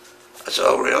 I said,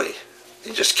 oh, really?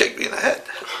 He just kicked me in the head.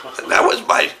 And that was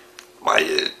my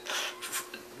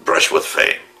famished with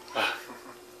fame.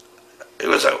 He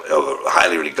was a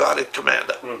highly regarded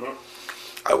commander.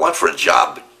 I went for a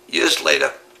job years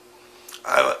later.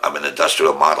 I'm an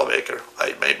industrial model maker.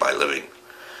 I made my living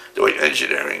doing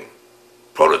engineering,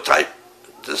 prototype,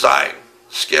 design,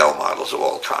 scale models of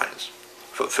all kinds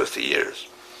for 50 years.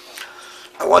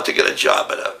 I wanted to get a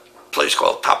job at a place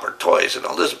called Topper Toys in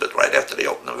Elizabeth right after they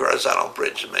opened the Verrazano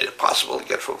Bridge and made it possible to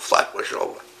get from Flatbush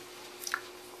over.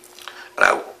 And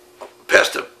I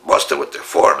passed the muster with the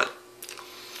foreman,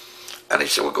 and he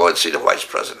said, "Well, go and see the vice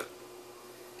president."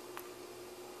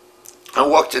 I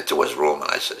walked into his room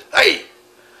and I said, "Hey,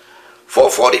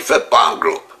 445th Bomb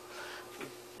Group,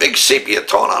 big sepia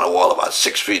tone on a wall about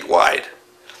 6 feet wide,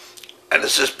 and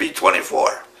it's this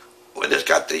B-24, where it's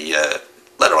got the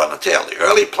letter on the tail. The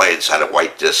early planes had a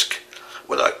white disc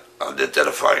with a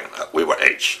identifying, we were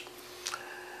H.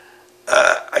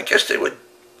 I guess they would,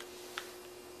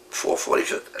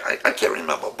 445th, I can't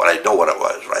remember, but I know what it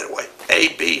was right away. A,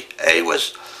 B, A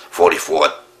was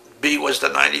 44th, B was the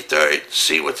 93rd,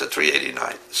 C was the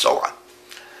 389, so on.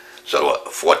 So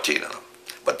 14 of them.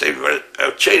 But they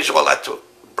changed all that to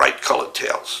bright colored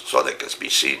tails so they could be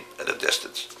seen at a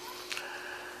distance.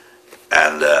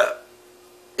 And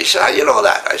he said, "How do you know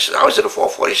that?" I said, "I was in a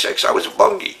 446, I was a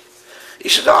bungie." He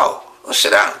said, "Oh, let's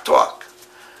sit down and talk."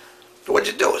 So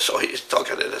what'd you do? So he's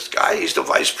talking to this guy. He's the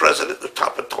vice president of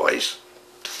Topper Toys.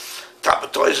 Topper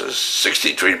Toys is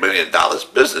 $63 million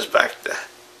business back then.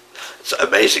 It's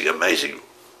amazing, amazing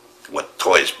what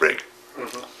toys bring.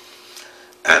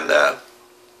 And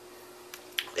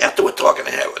after we're talking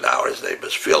a half an hour, his name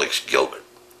is Felix Gilbert.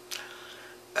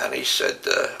 And he said,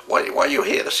 why are you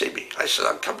here to see me? I said,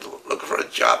 "I'm coming looking for a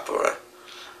job for a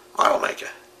model maker.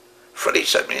 Freddie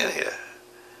sent me in here."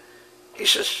 He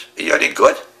says, "Are you any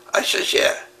good?" I says,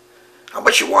 "Yeah." "How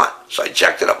much you want?" So I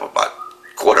jacked it up about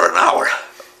quarter an hour.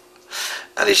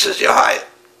 And he says, "You're hired.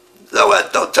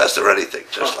 No test or anything,"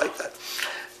 just like that.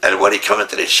 And when he came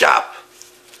into the shop,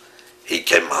 he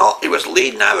came home. He was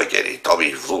lead navigator. He told me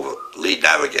he flew lead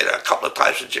navigator a couple of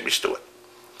times with Jimmy Stewart.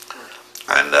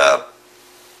 And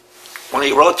when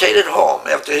he rotated home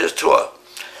after his tour,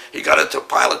 he got into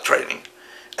pilot training,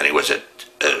 and he was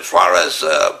as far as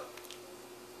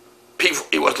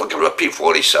he was looking for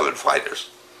P-47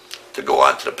 fighters to go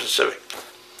on to the Pacific.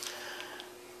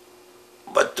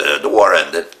 But the war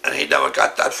ended, and he never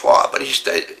got that far. But he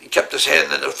stayed. He kept his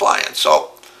hand in the flying.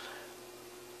 So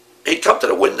he'd come to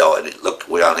the window, and he'd look.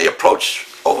 We're on the approach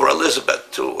over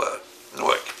Elizabeth to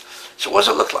Newark. So what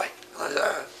does it look like?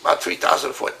 About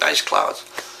 3,000 foot, nice clouds.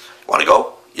 Want to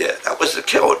go? Yeah, that was the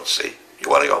code. See, you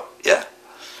want to go? Yeah.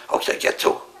 Okay, get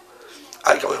to.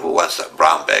 I go. Who wants that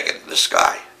brown bag in the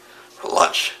sky for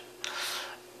lunch?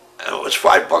 And it was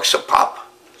 $5 a pop,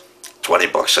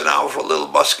 $20 an hour for a little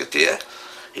musketeer.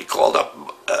 He called up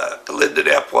Linden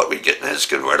Airport. We'd get in his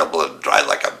convertible and drive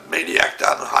like a maniac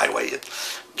down the highway and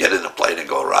get in the plane and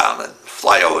go around and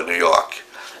fly over New York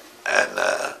and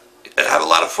have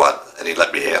a lot of fun. And he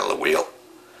let me handle the wheel.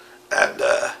 And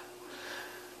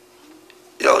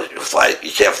you know,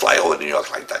 you can't fly over New York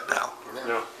like that now.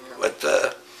 No. But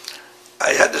I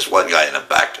had this one guy in the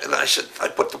back, and I said, I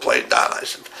put the plane down. I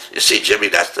said, "You see, Jimmy,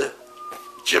 that's the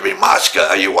Jimmy Mosca.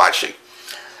 Are you watching?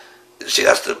 You see,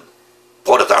 that's the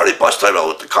Port Authority bus terminal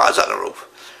with the cars on the roof."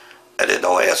 And then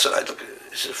no answer. I look.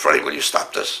 He said, "Freddie, will you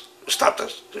stop this? Stop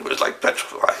this." He was like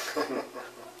petrified.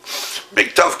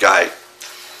 Big tough guy.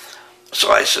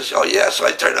 So I says, "Oh yeah." So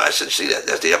I turned around. I said, "See,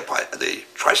 there's the Empire, the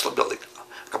Chrysler Building.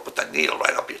 I can put that needle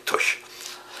right up your tush."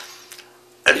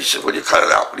 And he said, "Will you cut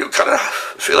it out? Will you cut it out?"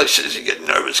 Felix says, "You get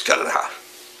nervous, cut it out."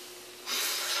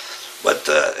 But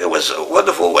it was a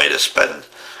wonderful way to spend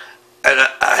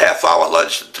a half-hour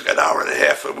lunch that took an hour and a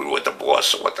half, and we were with the boss,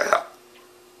 so what the hell?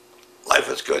 Life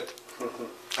is good.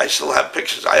 I still have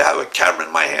pictures. I have a camera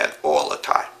in my hand all the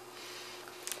time.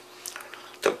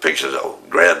 Took pictures of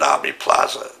Grand Army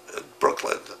Plaza in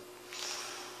Brooklyn.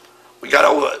 We got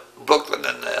over Brooklyn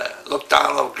and looked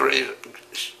down over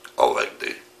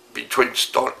between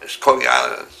Coney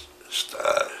Island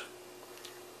and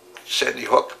Sandy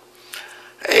Hook.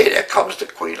 Hey, there comes the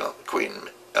Queen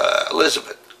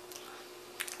Elizabeth.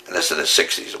 And this in the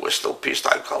 60s, it was still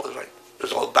peacetime colors, right? It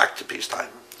was all back to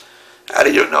peacetime. "How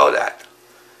do you know that?"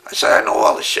 I said, "I know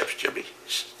all the ships, Jimmy.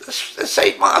 It's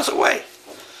 8 miles away."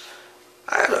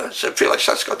 I said, "Felix,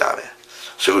 let's go down there."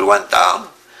 So we went down,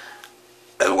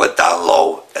 and went down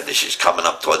low, and then she's coming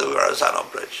up toward the Verrazano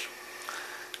Bridge.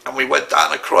 And we went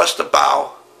down across the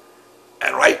bow,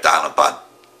 and right down about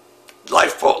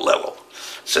lifeboat level.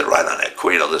 It said right on there,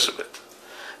 Queen Elizabeth.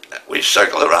 We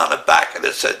circled around the back, and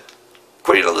it said,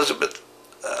 Queen Elizabeth,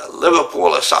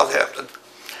 Liverpool or Southampton.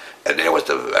 and there was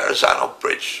the Verrazano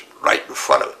Bridge right in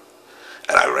front of it.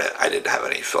 And I didn't have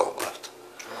any film left.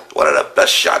 One of the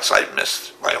best shots I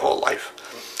missed my whole life.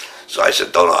 So I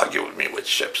said, don't argue with me with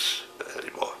ships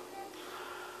anymore.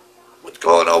 But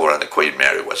going over on the Queen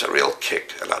Mary was a real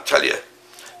kick. And I'll tell you,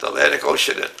 the Atlantic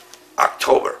Ocean in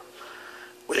October,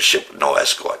 with a ship with no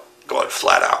escort, going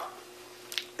flat out,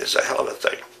 is a hell of a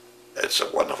thing. It's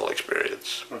a wonderful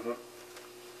experience.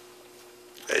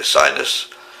 They assigned us.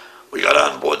 We got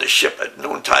on board the ship at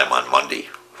noontime on Monday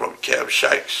from Camp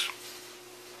Shanks.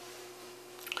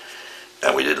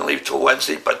 And we didn't leave till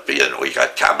Wednesday, but being we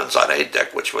got cabins on A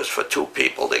deck, which was for 2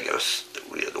 people. They gave us,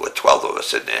 there were 12 of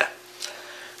us in there,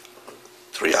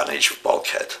 3 on each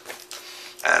bulkhead.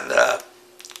 And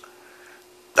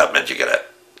that meant you get a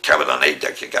cabin on A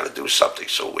deck, you got to do something.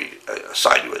 So we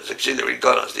assigned you as auxiliary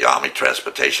gunners. The Army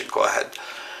Transportation Corps had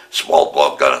small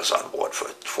bore gunners on board for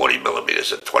 40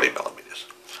 millimeters and 20 millimeters.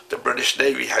 The British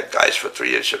Navy had guys for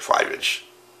 3-inch and 5-inch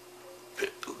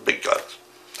big guns.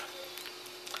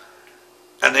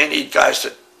 And they need guys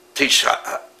to teach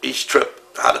each trip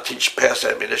how to teach pass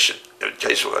ammunition in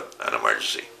case of an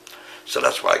emergency. So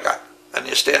that's what I got. And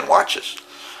you stand watches.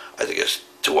 I think it's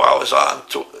 2 hours on,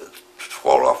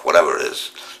 4 off, whatever it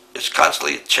is. It's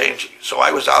constantly changing. So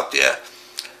I was out there,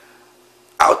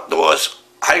 outdoors,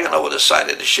 hanging over the side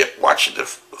of the ship, watching the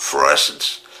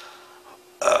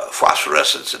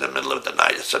phosphorescence in the middle of the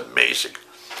night. It's amazing.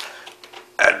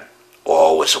 And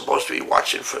all we're supposed to be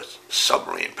watching for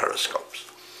submarine periscopes.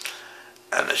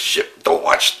 And the ship, don't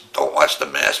watch the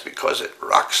mast because it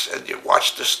rocks, and you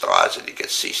watch the stars and you get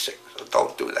seasick. So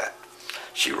don't do that.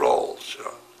 She rolls, you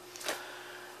know.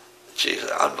 She's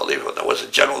unbelievable. There was a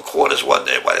general quarters one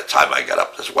day. By the time I got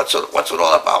up, I said, what's it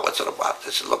all about? What's it about?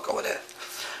 They said, look over there.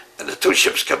 And the 2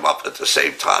 ships came up at the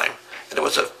same time, and there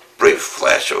was a brief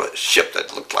flash of a ship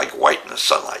that looked like white in the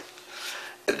sunlight.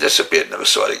 It disappeared, never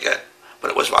saw it again.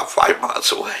 But it was about 5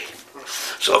 miles away.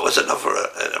 So it was enough for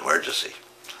an emergency.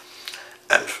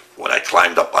 And when I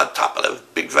climbed up on top of the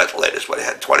big ventilators where they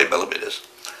had 20 millimeters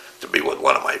to be with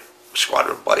one of my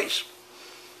squadron buddies,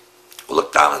 we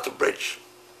looked down at the bridge.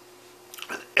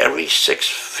 And every 6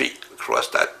 feet across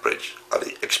that bridge, on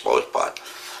the exposed part,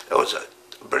 there was a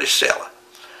British sailor.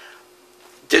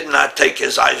 Did not take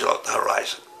his eyes off the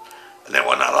horizon. And they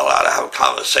were not allowed to have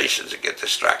conversations and get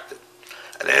distracted.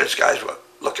 And those guys were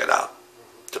looking out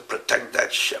to protect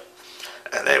that ship.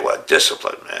 And they were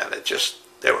disciplined, man.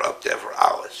 They were up there for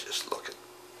hours just looking.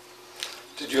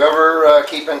 Did you ever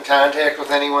keep in contact with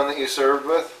anyone that you served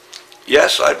with?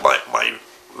 Yes, my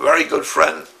very good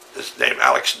friend, his name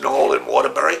Alex Knoll in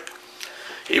Waterbury.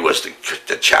 He was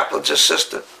the chaplain's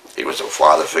assistant. He was a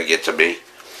father figure to me.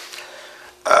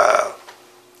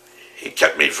 He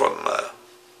kept me from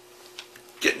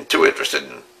getting too interested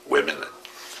in women.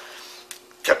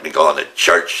 Kept me going to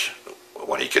church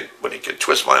when he could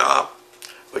twist my arm.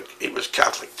 But he was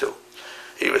Catholic too.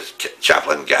 He was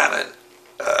Chaplain Gannon,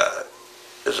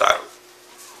 is our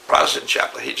Protestant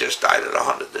chaplain. He just died at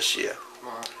 100 this year.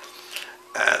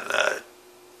 And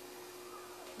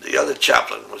the other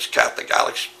chaplain was Catholic.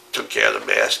 Alex took care of the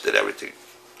mass, did everything.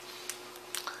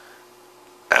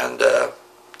 And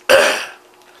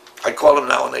I call him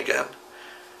now and again.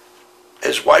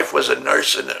 His wife was a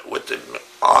nurse with the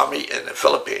Army in the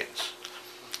Philippines,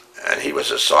 and he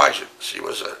was a sergeant. She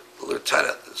was a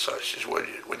lieutenant. So she's,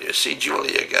 when you see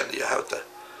Julie again, you have to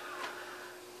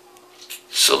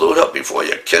salute her before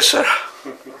you kiss her.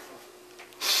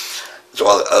 It's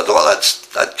all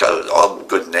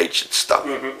good-natured stuff.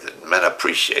 And men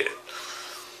appreciate it.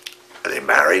 And they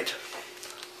married,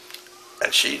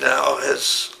 and she now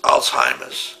has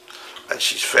Alzheimer's, and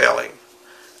she's failing.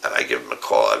 And I give him a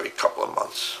call every couple of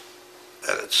months.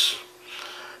 And it's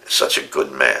such a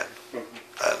good man.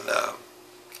 And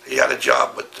he had a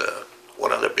job with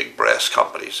one of the big brass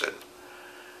companies, and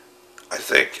I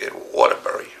think in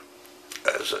Waterbury,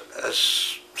 as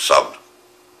some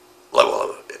level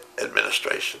of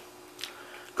administration.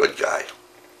 Good guy.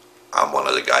 I'm one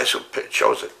of the guys who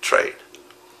chose a trade.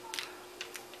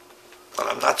 And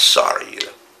I'm not sorry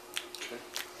either.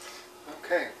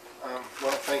 Okay.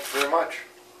 Well, thank you very much.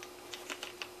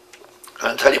 I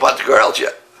didn't tell you about the girls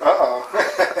yet. Uh-oh.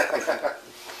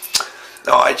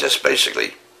 No, I just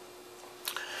basically,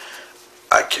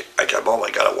 I got home, I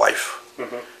got a wife.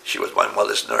 She was my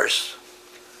mother's nurse.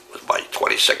 It was my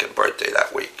 22nd birthday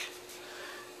that week.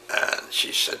 And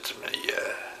she said to me,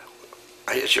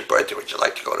 it's your birthday, would you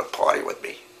like to go to a party with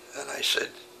me? And I said,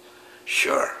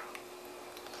 sure.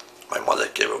 My mother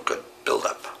gave her a good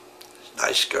build-up.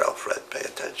 Nice girl, Fred, pay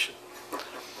attention.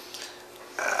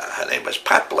 Her name was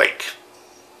Pat Blake.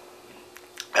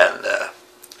 And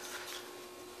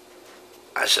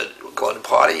I said, we're going to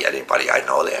party, anybody I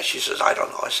know there? She says, I don't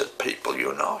know. I said, people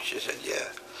you know? She said, yeah.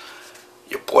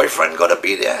 Your boyfriend gonna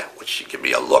be there? Which she gave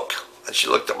me a look, and she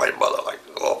looked at my mother like,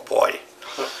 oh boy.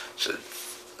 I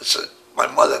said, my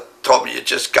mother told me you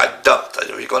just got dumped. I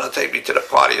said, if you're gonna take me to the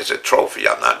party as a trophy,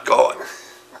 I'm not going.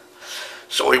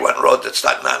 So we went and rode the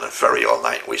Staten Island ferry all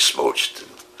night. We smooched.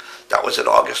 That was in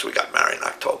August. We got married in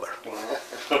October.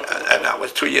 And that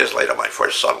was 2 years later. My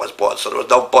first son was born. So there was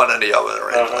no bun in the oven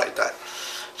or anything like that.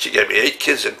 She gave me 8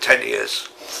 kids in 10 years.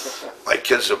 My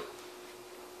kids are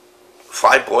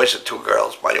 5 boys and 2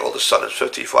 girls. My oldest son is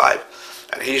 55,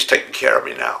 and he's taking care of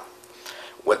me now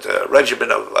with a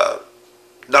regimen of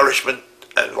nourishment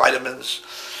and vitamins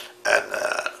and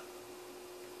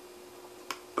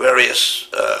various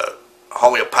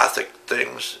homeopathic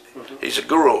things. He's a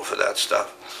guru for that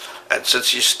stuff. And since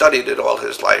he studied it all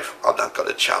his life, I'm not going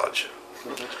to challenge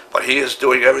him. But he is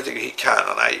doing everything he can.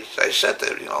 And I said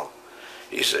to him, you know,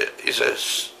 he's a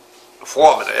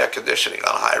foreman in air conditioning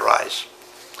on a high rise.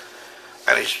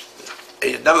 And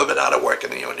he's never been out of work in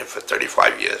the union for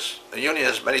 35 years. The union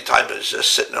has many times is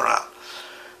just sitting around.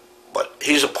 But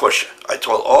he's a pusher. I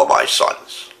told all my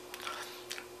sons,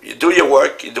 you do your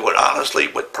work, you do it honestly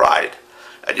with pride,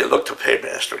 and you look the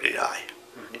paymaster in the eye.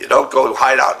 You don't go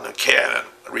hide out in a can and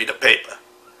read a paper.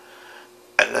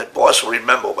 And the boss will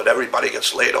remember when everybody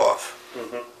gets laid off,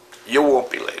 you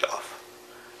won't be laid off.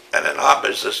 And in our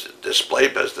business, display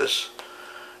business,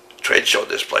 trade show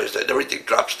displays, that everything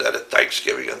drops dead at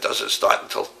Thanksgiving and doesn't start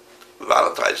until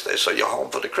Valentine's Day, so you're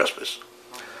home for the Christmas.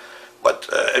 But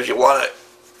if you want to,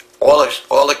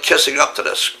 all the kissing up to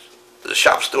this, the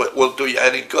shops do it, will do you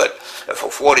any good. If a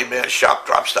 40-man shop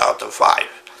drops down to 5,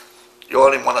 you're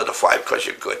only one of the 5 because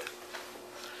you're good.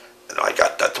 And I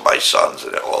got that to my sons,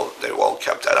 and they all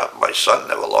kept that up. My son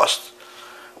never lost,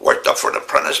 worked up for an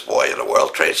apprentice boy in the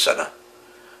World Trade Center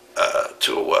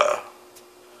to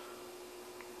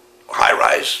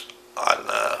high-rise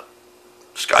on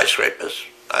skyscrapers,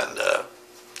 and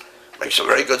makes a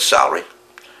very good salary.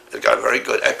 He's got very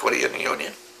good equity in the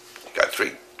union. He got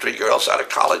three girls out of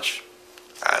college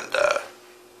and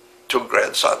 2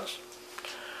 grandsons.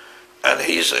 And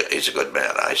he's a good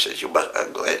man. I said,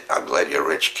 I'm glad you're a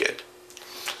rich kid.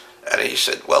 And he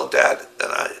said, well, Dad,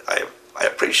 and I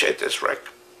appreciate this, Rick.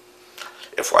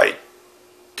 If I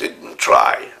didn't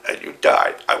try and you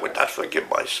died, I would not forgive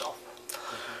myself.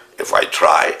 If I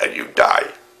try and you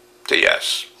die,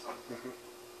 yes.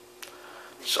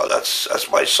 So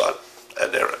that's my son.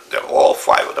 And they're all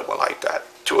 5 of them are like that.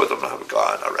 2 of them have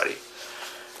gone already.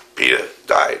 Peter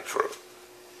died for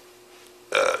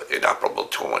inoperable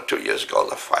tumor 2 years ago,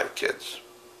 left 5 kids.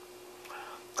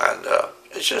 And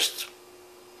it's just,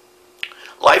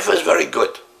 life is very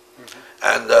good.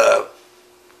 And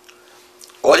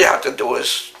all you have to do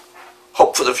is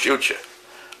hope for the future.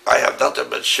 I have nothing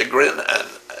but chagrin and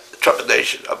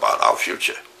trepidation about our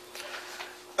future.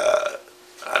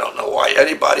 I don't know why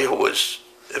anybody who is,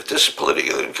 if this is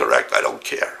politically incorrect, I don't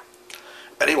care.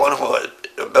 Anyone who had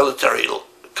a military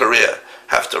career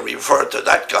have to revert to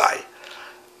that guy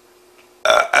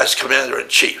as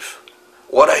commander-in-chief.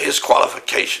 What are his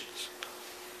qualifications?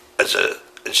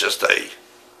 It's just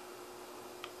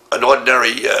an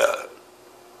ordinary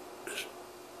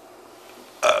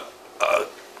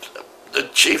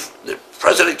the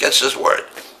president gets his word.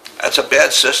 That's a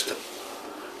bad system.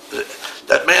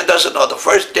 That man doesn't know the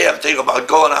first damn thing about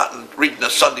going out and reading the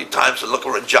Sunday Times and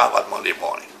looking for a job on Monday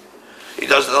morning. He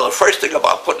doesn't know the first thing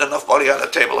about putting enough money on the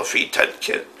table to feed 10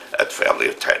 kids, a family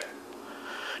of 10.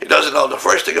 He doesn't know the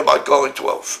first thing about going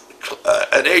to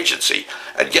an agency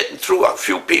and getting through a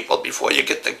few people before you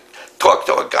get to talk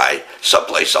to a guy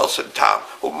someplace else in town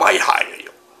who might hire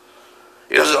you.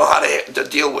 He doesn't know how to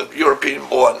deal with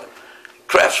European-born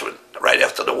craftsmen right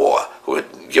after the war who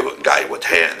would give a guy with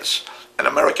hands, an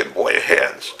American boy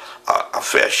hands, a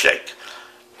fair shake.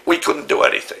 We couldn't do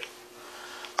anything.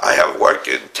 I have worked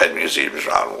in 10 museums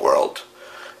around the world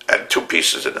and 2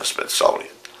 pieces in the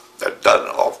Smithsonian. They're done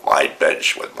off my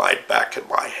bench with my back and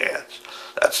my hands.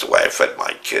 That's the way I fed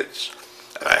my kids.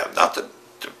 And I have nothing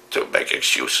to make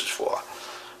excuses for.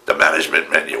 The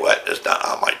management minuet is not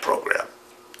on my program.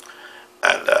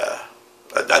 And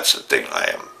that's the thing I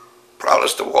am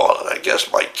proudest of all. And I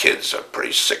guess my kids are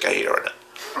pretty sick of hearing it.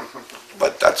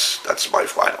 But that's my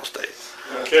final statement.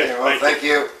 Okay, well, thank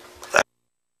you.